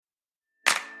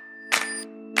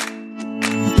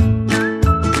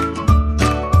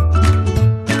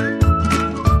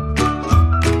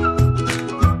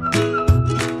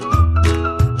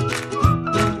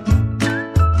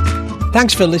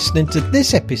Thanks for listening to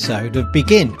this episode of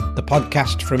Begin, the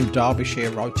podcast from Derbyshire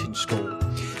Writing School.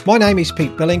 My name is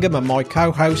Pete Billingham and my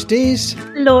co-host is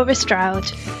Laura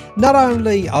Stroud. Not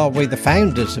only are we the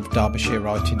founders of Derbyshire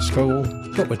Writing School,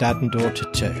 but we're dad and daughter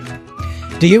too.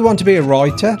 Do you want to be a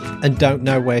writer and don't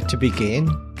know where to begin?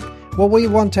 Well, we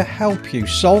want to help you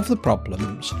solve the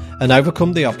problems and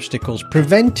overcome the obstacles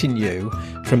preventing you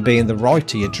from being the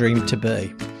writer you dream to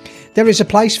be. There is a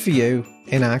place for you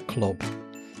in our club.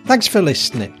 Thanks for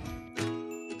listening.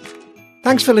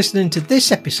 Thanks for listening to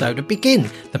this episode of Begin,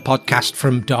 the podcast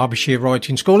from Derbyshire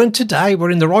Writing School. And today we're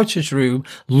in the writer's room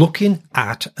looking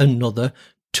at another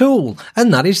tool,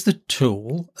 and that is the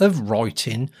tool of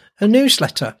writing a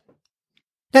newsletter.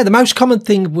 Now, the most common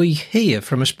thing we hear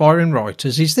from aspiring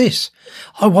writers is this: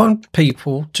 I want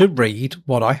people to read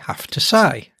what I have to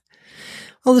say.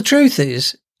 Well, the truth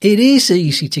is, it is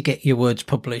easy to get your words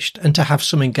published and to have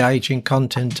some engaging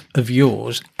content of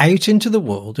yours out into the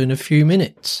world in a few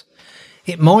minutes.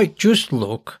 It might just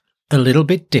look a little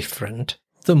bit different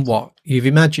than what you've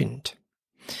imagined.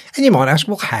 And you might ask,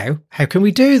 well, how can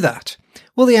we do that?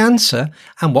 Well, the answer,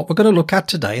 and what we're going to look at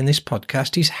today in this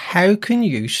podcast, is how can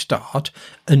you start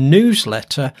a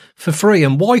newsletter for free?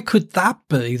 And why could that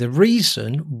be the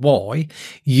reason why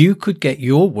you could get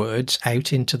your words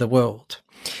out into the world?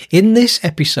 In this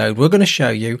episode, we're going to show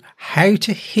you how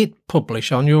to hit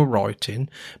publish on your writing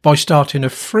by starting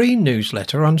a free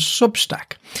newsletter on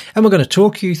Substack. And we're going to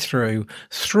talk you through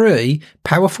 3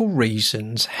 powerful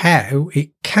reasons how it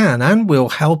can and will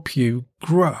help you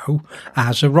grow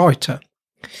as a writer.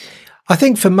 I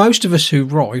think for most of us who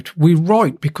write, we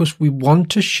write because we want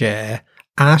to share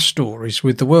our stories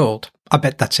with the world. I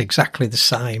bet that's exactly the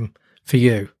same for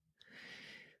you.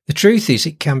 The truth is,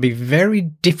 it can be very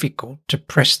difficult to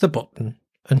press the button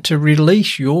and to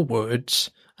release your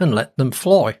words and let them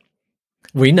fly.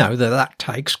 We know that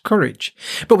takes courage.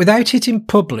 But without hitting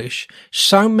publish,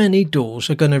 so many doors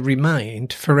are going to remain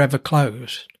forever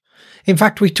closed. In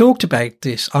fact, we talked about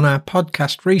this on our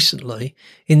podcast recently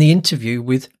in the interview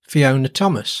with Fiona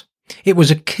Thomas. It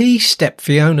was a key step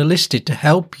Fiona listed to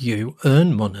help you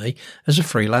earn money as a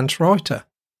freelance writer.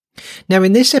 Now,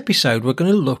 in this episode, we're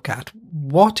going to look at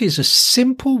what is a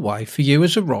simple way for you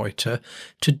as a writer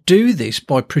to do this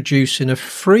by producing a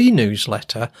free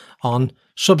newsletter on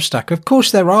Substack. Of course,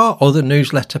 there are other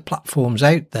newsletter platforms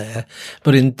out there,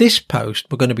 but in this post,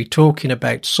 we're going to be talking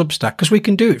about Substack because we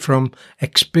can do it from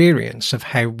experience of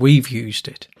how we've used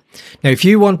it. Now, if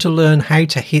you want to learn how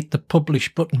to hit the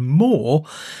publish button more,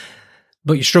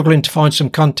 but you're struggling to find some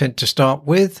content to start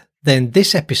with, then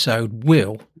this episode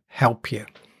will help you.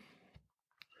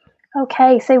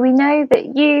 Okay, so we know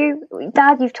that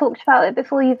you've talked about it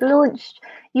before. You've launched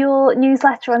your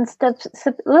newsletter on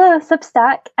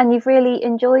Substack and you've really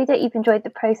enjoyed it. You've enjoyed the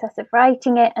process of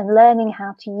writing it and learning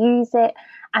how to use it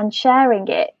and sharing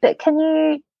it. But can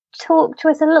you talk to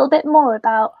us a little bit more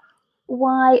about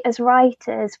why, as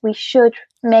writers, we should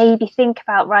maybe think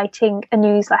about writing a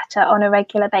newsletter on a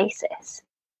regular basis?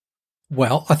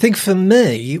 Well, I think for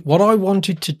me, what I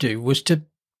wanted to do was to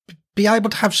be able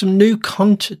to have some new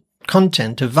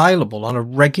content available on a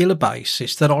regular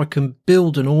basis that I can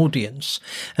build an audience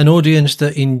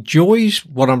that enjoys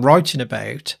what I'm writing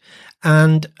about,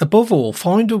 and above all,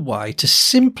 find a way to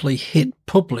simply hit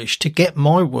publish to get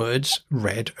my words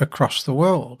read across the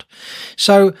world.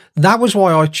 So that was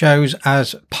why I chose,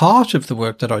 as part of the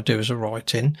work that I do as a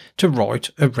writing, to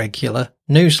write a regular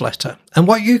newsletter. And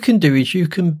what you can do is you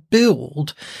can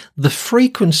build the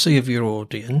frequency of your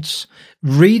audience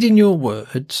reading your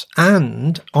words,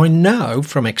 and I know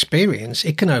from experience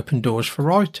it can open doors for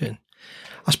writing.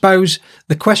 I suppose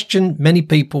the question many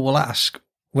people will ask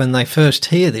when they first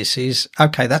hear this is,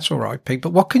 okay, that's all right, Pete,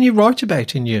 but what can you write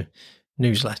about in your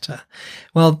newsletter?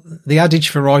 Well, the adage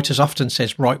for writers often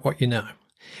says, write what you know.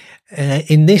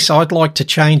 In this, I'd like to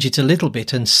change it a little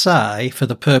bit and say, for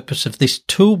the purpose of this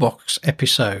toolbox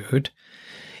episode,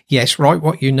 yes, write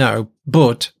what you know,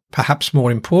 but perhaps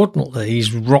more importantly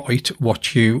is write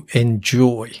what you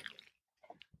enjoy.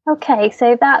 Okay,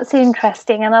 so that's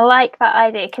interesting, and I like that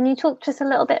idea. Can you talk to us a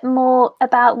little bit more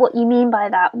about what you mean by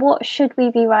that? What should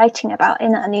we be writing about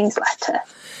in our newsletter?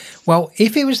 Well,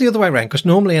 if it was the other way around, because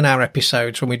normally in our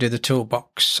episodes when we do the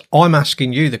toolbox, I'm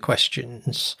asking you the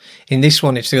questions. In this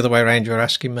one, it's the other way around, you're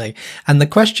asking me. And the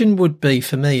question would be,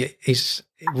 for me,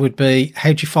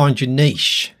 how do you find your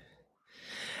niche?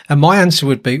 And my answer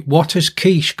would be, what has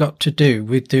quiche got to do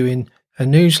with doing a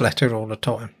newsletter all the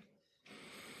time?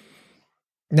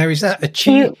 Now, is that a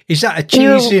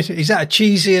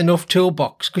cheesy enough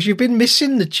toolbox? Because you've been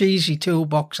missing the cheesy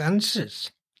toolbox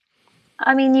answers.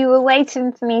 I mean, you were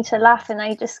waiting for me to laugh and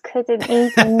I just couldn't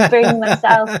even bring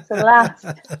myself to laugh.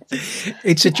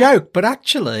 It's a joke, but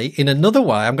actually, in another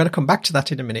way, I'm going to come back to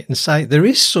that in a minute and say there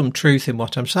is some truth in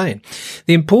what I'm saying.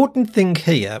 The important thing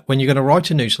here, when you're going to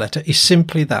write a newsletter, is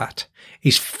simply that,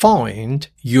 is find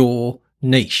your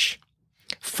niche.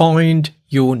 Find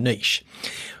your niche.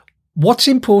 What's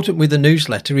important with a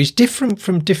newsletter is different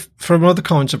from other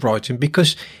kinds of writing,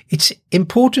 because it's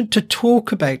important to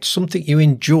talk about something you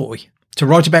enjoy, to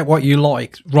write about what you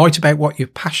like, write about what you're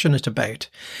passionate about.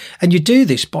 And you do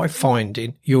this by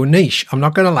finding your niche. I'm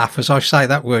not going to laugh as I say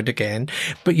that word again,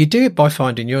 but you do it by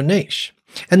finding your niche.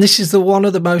 And this is one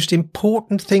of the most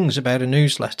important things about a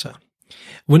newsletter.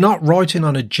 We're not writing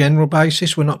on a general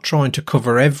basis. We're not trying to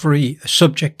cover every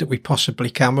subject that we possibly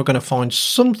can. We're going to find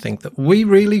something that we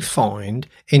really find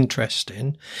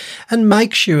interesting and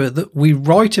make sure that we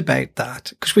write about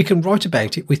that, because we can write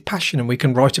about it with passion and we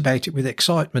can write about it with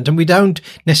excitement, and we don't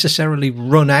necessarily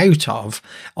run out of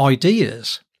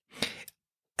ideas.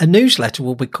 A newsletter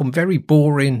will become very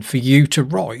boring for you to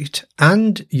write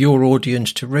and your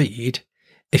audience to read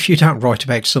if you don't write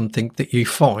about something that you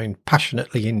find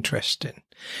passionately interesting.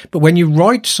 But when you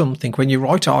write something, when you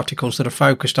write articles that are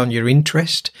focused on your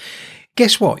interest,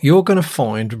 guess what? You're going to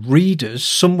find readers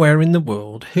somewhere in the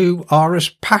world who are as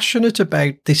passionate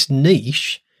about this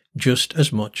niche just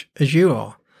as much as you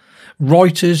are.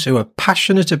 Writers who are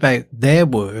passionate about their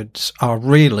words are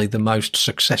really the most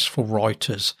successful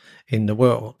writers in the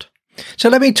world. So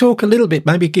let me talk a little bit,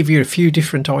 maybe give you a few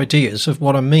different ideas of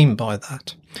what I mean by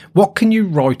that. What can you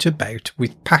write about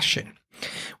with passion?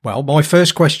 Well, my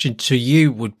first question to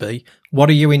you would be, what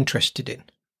are you interested in?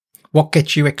 What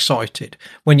gets you excited?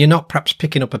 When you're not perhaps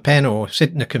picking up a pen or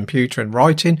sitting at a computer and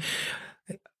writing,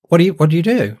 what do you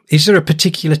do? Is there a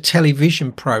particular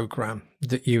television program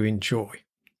that you enjoy?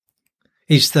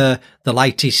 Is the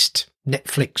latest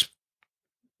Netflix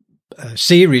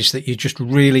series that you're just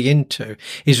really into?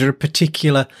 Is there a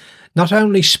particular, not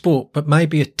only sport, but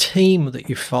maybe a team that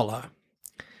you follow?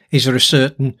 Is there a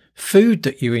certain food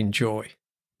that you enjoy?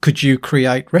 Could you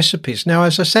create recipes? Now,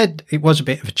 as I said, it was a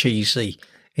bit of a cheesy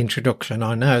introduction,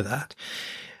 I know that.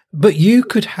 But you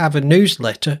could have a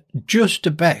newsletter just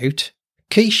about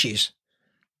quiches.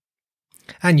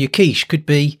 And your quiche could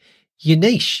be your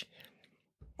niche.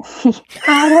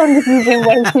 How long have you been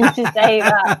waiting to say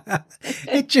that?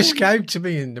 It just came to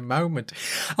me in the moment.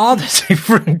 Are there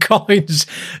different kinds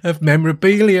of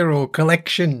memorabilia or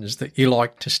collections that you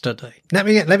like to study? Let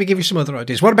me give you some other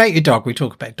ideas. What about your dog? We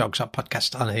talk about dogs on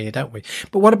podcast on here, don't we?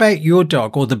 But what about your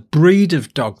dog, or the breed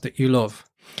of dog that you love?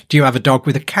 Do you have a dog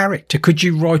with a character? Could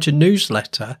you write a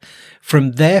newsletter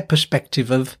from their perspective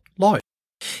of life?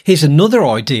 Here's another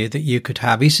idea that you could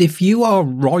have, is if you are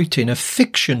writing a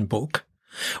fiction book,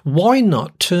 why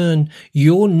not turn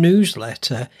your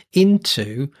newsletter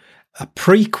into a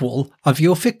prequel of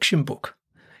your fiction book?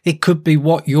 It could be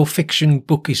what your fiction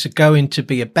book is going to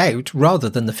be about rather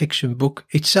than the fiction book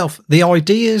itself. The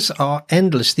ideas are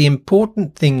endless. The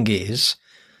important thing is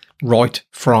write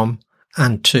from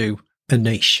and to a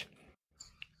niche.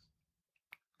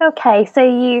 Okay, so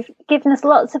you've given us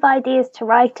lots of ideas to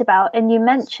write about, and you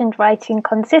mentioned writing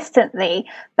consistently,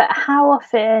 but how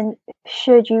often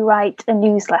should you write a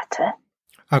newsletter?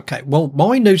 Okay, well,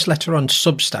 my newsletter on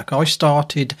Substack, I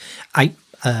started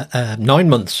 9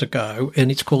 months ago, and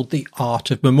it's called The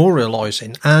Art of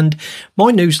Memorializing. And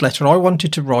my newsletter, I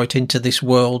wanted to write into this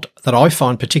world that I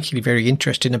find particularly very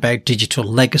interesting about digital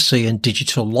legacy and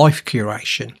digital life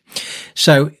curation.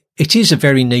 So it is a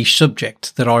very niche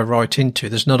subject that I write into.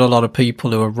 There's not a lot of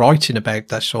people who are writing about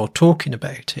this or talking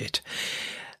about it.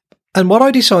 And what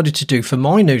I decided to do for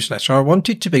my newsletter, I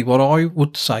wanted to be what I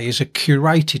would say is a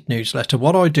curated newsletter.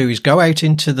 What I do is go out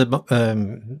into the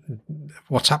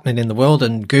what's happening in the world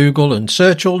and Google and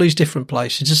search all these different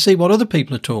places to see what other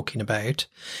people are talking about,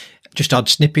 just odd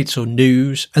snippets or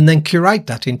news, and then curate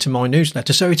that into my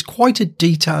newsletter. So it's quite a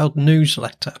detailed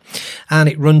newsletter, and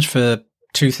it runs for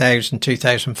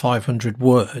 2,500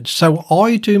 words. So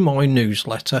I do my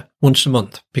newsletter once a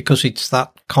month because it's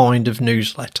that kind of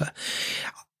newsletter.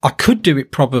 I could do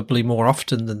it probably more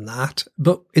often than that,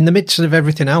 but in the midst of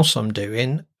everything else I'm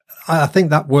doing, I think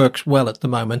that works well at the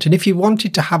moment. And if you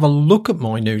wanted to have a look at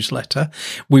my newsletter,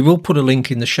 we will put a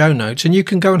link in the show notes, and you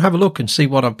can go and have a look and see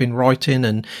what I've been writing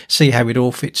and see how it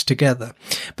all fits together.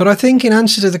 But I think in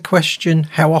answer to the question,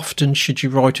 how often should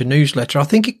you write a newsletter? I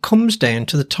think it comes down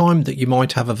to the time that you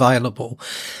might have available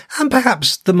and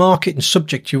perhaps the market and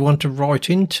subject you want to write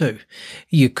into.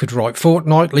 You could write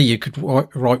fortnightly, you could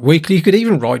write weekly, you could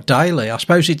even write daily. I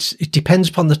suppose it depends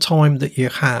upon the time that you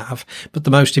have. But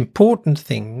the most important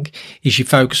thing is you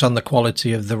focus on the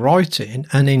quality of the writing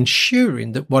and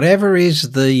ensuring that whatever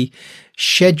is the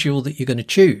schedule that you're going to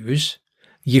choose,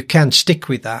 you can stick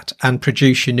with that and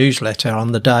produce your newsletter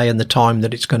on the day and the time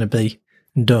that it's going to be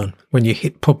done when you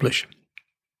hit publish.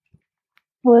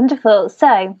 Wonderful.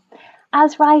 So,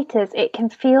 as writers, it can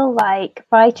feel like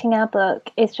writing our book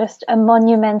is just a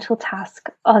monumental task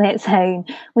on its own.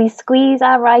 We squeeze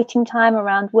our writing time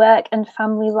around work and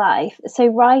family life. So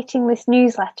writing this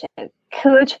newsletter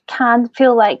can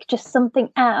feel like just something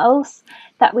else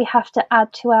that we have to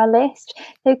add to our list.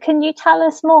 So can you tell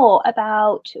us more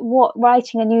about what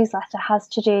writing a newsletter has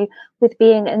to do with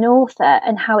being an author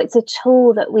and how it's a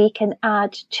tool that we can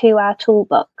add to our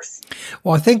toolbox?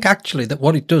 Well, I think actually that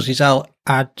what it does is I'll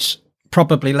add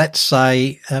probably, let's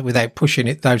say, without pushing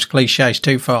it, those cliches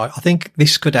too far, I think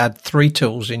this could add 3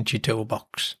 tools into your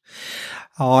toolbox.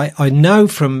 I know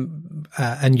from,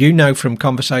 and you know from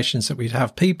conversations that we'd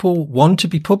have, people want to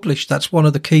be published. That's one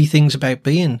of the key things about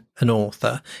being an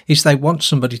author, is they want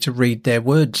somebody to read their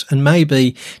words, and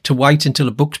maybe to wait until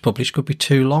a book's published could be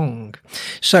too long.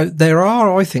 So there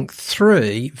are, I think,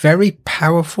 3 very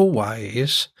powerful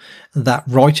ways that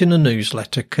writing a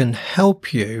newsletter can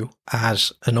help you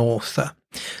as an author.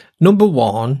 Number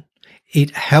 1,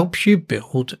 it helps you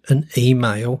build an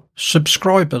email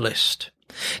subscriber list.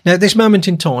 Now, at this moment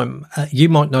in time, you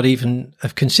might not even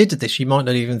have considered this. You might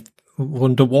not even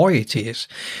wonder why it is.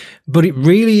 But it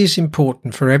really is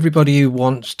important for everybody who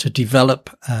wants to develop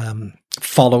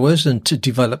followers and to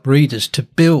develop readers to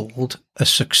build a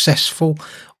successful,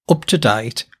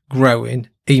 up-to-date, growing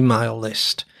email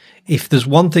list. If there's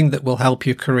one thing that will help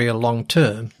your career long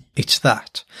term, it's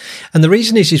that. And the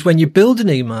reason is when you build an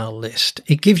email list,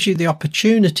 it gives you the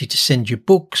opportunity to send you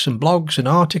books and blogs and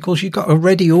articles. You've got a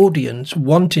ready audience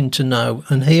wanting to know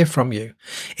and hear from you.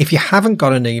 If you haven't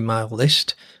got an email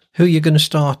list, who are you going to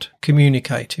start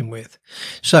communicating with?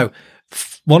 So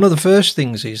one of the first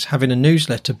things is having a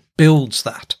newsletter builds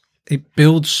that. It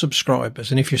builds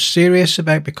subscribers. And if you're serious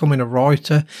about becoming a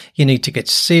writer, you need to get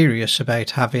serious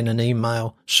about having an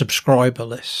email subscriber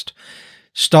list.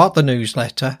 Start the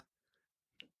newsletter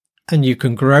and you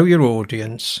can grow your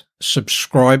audience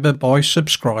subscriber by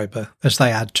subscriber as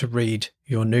they add to read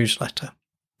your newsletter.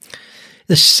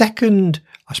 The second,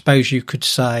 I suppose you could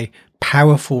say,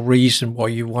 powerful reason why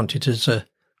you want it as an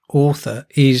author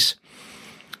is,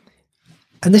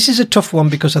 and this is a tough one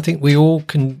because I think we all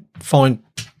can find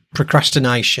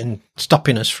procrastination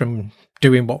stopping us from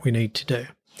doing what we need to do.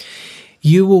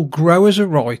 You will grow as a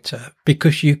writer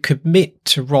because you commit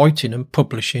to writing and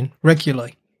publishing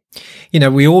regularly. You know,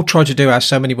 we all try to do our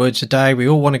so many words a day. We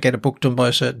all want to get a book done by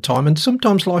a certain time, and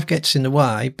sometimes life gets in the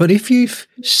way. But if you've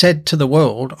said to the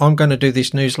world, I'm going to do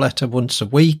this newsletter once a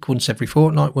week, once every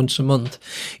fortnight, once a month,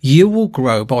 you will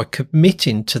grow by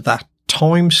committing to that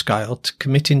time scale, to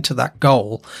committing to that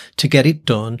goal, to get it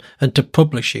done and to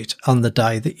publish it on the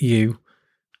day that you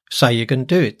say you're going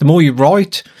to do it. The more you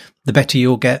write, the better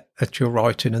you'll get at your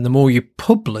writing, and the more you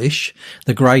publish,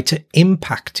 the greater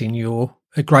impact your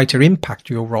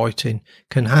writing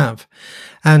can have.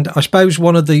 And I suppose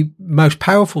one of the most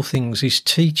powerful things is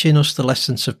teaching us the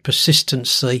lessons of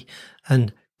persistency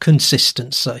and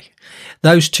consistency.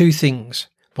 Those 2 things,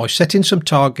 by setting some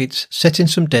targets, setting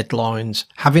some deadlines,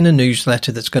 having a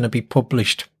newsletter that's going to be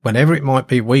published whenever it might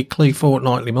be, weekly,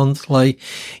 fortnightly, monthly,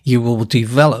 you will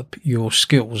develop your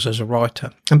skills as a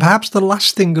writer. And perhaps the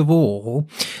last thing of all,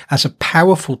 as a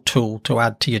powerful tool to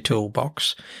add to your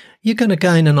toolbox, you're going to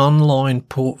gain an online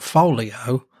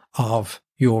portfolio of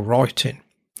your writing.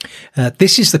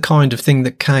 This is the kind of thing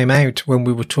that came out when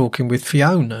we were talking with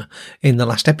Fiona in the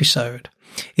last episode,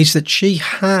 is that she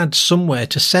had somewhere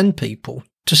to send people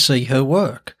to see her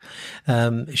work.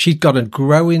 She'd got a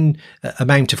growing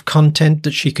amount of content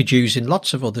that she could use in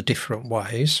lots of other different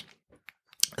ways.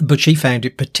 But she found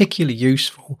it particularly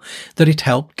useful that it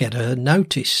helped get her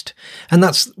noticed. And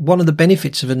that's one of the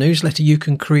benefits of a newsletter. You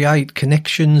can create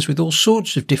connections with all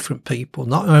sorts of different people,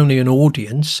 not only an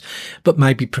audience, but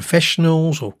maybe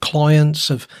professionals or clients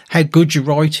of how good your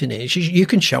writing is. You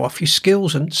can show off your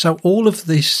skills. And so all of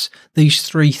these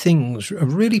 3 things are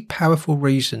really powerful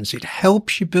reasons. It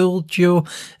helps you build your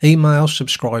email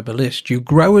subscriber list. You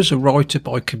grow as a writer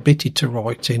by committing to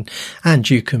writing, and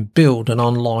you can build an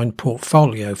online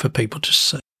portfolio for people to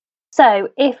see. So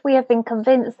if we have been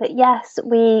convinced that, yes,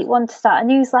 we want to start a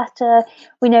newsletter,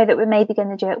 we know that we're maybe going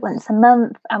to do it once a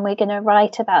month and we're going to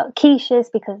write about quiches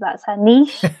because that's our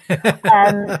niche.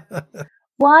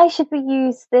 Why should we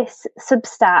use this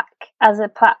Substack as a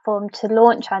platform to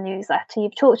launch our newsletter?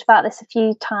 You've talked about this a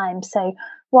few times. So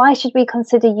why should we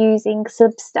consider using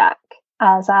Substack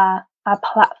as our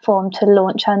platform to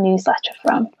launch our newsletter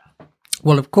from?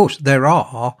 Well, of course, there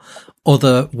are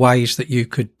other ways that you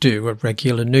could do a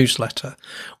regular newsletter.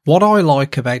 What I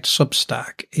like about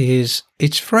Substack is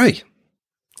it's free.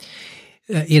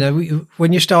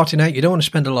 When you're starting out, you don't want to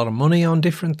spend a lot of money on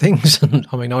different things. And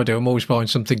I mean, I do. I'm always buying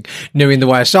something new in the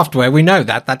way of software. We know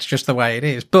that. That's just the way it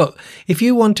is. But if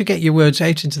you want to get your words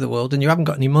out into the world and you haven't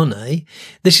got any money,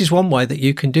 this is one way that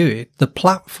you can do it. The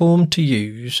platform to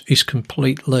use is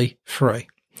completely free.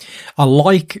 I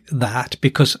like that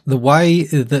because the way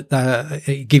that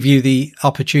they give you the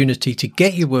opportunity to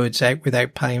get your words out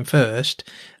without paying first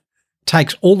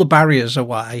takes all the barriers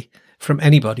away from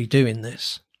anybody doing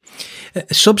this.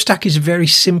 Substack is very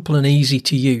simple and easy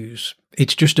to use.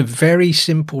 It's just a very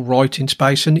simple writing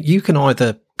space, and you can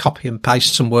either copy and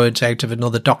paste some words out of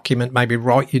another document, maybe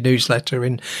write your newsletter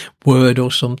in Word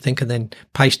or something and then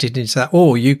paste it into that,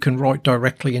 or you can write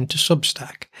directly into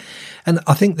Substack. And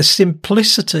I think the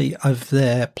simplicity of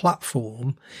their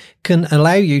platform can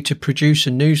allow you to produce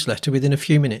a newsletter within a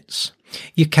few minutes.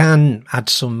 You can add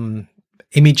some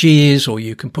images, or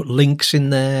you can put links in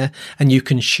there, and you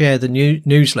can share the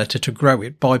newsletter to grow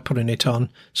it by putting it on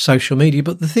social media.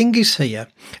 But the thing is here,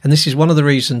 and this is one of the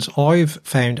reasons I've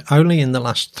found only in the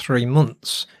last 3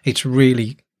 months it's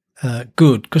really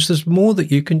good, because there's more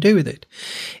that you can do with it.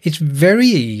 It's very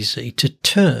easy to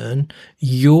turn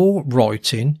your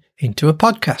writing into a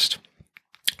podcast.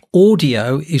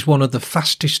 Audio is one of the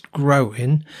fastest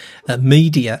growing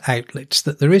media outlets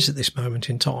that there is at this moment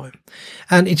in time.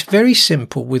 And it's very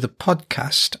simple with a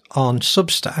podcast on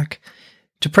Substack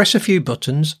to press a few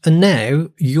buttons, and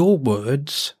now your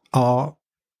words are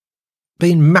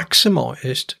being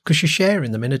maximised because you're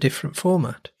sharing them in a different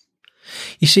format.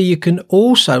 You see, you can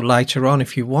also later on,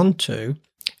 if you want to,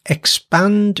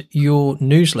 expand your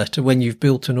newsletter when you've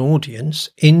built an audience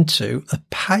into a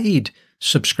paid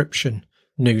subscription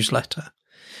newsletter.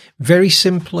 Very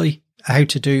simply how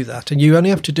to do that. And you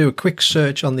only have to do a quick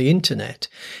search on the internet,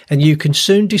 and you can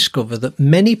soon discover that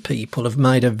many people have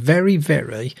made a very,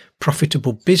 very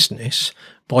profitable business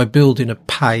by building a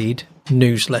paid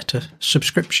newsletter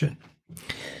subscription.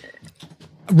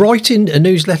 Writing a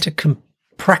newsletter can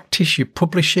practice your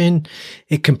publishing,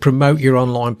 it can promote your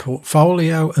online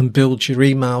portfolio and build your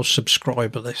email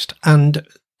subscriber list. And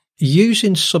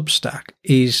using Substack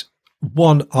is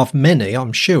one of many,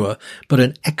 I'm sure, but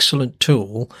an excellent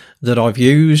tool that I've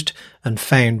used and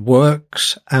found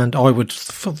works, and I would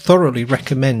thoroughly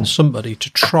recommend somebody to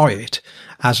try it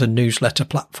as a newsletter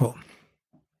platform.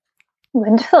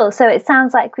 Wonderful. So it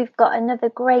sounds like we've got another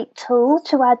great tool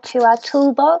to add to our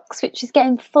toolbox, which is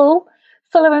getting fuller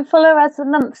and fuller as the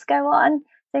months go on.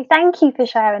 So thank you for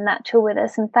sharing that tool with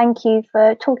us, and thank you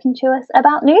for talking to us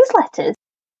about newsletters.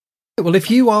 Well,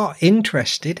 if you are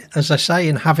interested, as I say,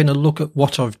 in having a look at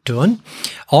what I've done,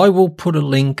 I will put a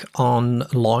link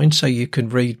online so you can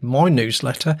read my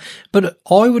newsletter, but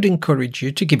I would encourage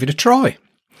you to give it a try.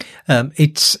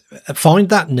 Find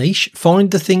that niche,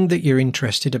 find the thing that you're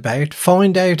interested about,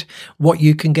 find out what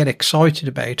you can get excited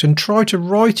about, and try to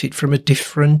write it from a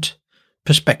different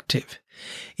perspective.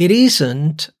 It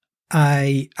isn't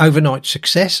a overnight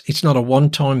success. It's not a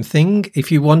one-time thing. If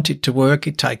you want it to work,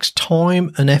 it takes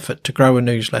time and effort to grow a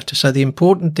newsletter. So the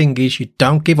important thing is you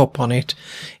don't give up on it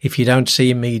if you don't see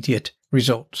immediate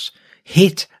results.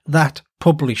 Hit that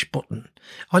publish button.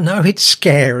 I know it's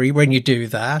scary when you do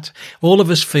that. All of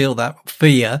us feel that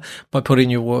fear by putting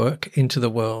your work into the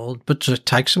world, but just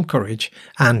take some courage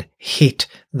and hit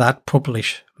that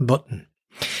publish button.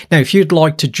 Now, if you'd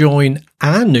like to join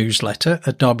our newsletter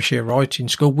at Derbyshire Writing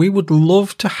School, we would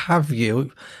love to have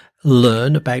you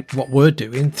learn about what we're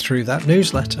doing through that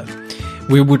newsletter.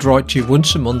 We would write to you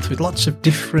once a month with lots of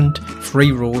different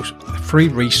free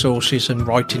resources and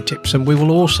writing tips, and we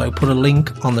will also put a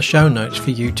link on the show notes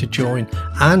for you to join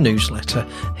our newsletter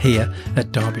here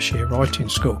at Derbyshire Writing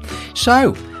School.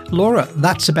 So, Laura,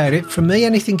 that's about it from me.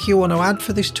 Anything you want to add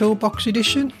for this Toolbox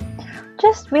edition?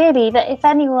 Just really that if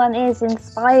anyone is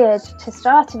inspired to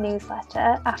start a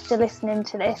newsletter after listening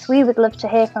to this, we would love to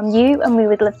hear from you, and we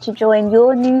would love to join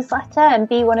your newsletter and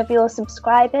be one of your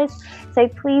subscribers. So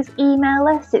please email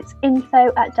us. It's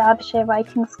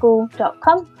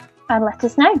info@derbyshireWritingSchool.com and let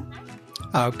us know.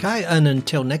 Okay, and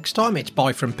until next time, it's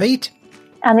bye from Pete.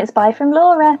 And it's bye from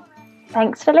Laura.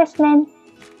 Thanks for listening.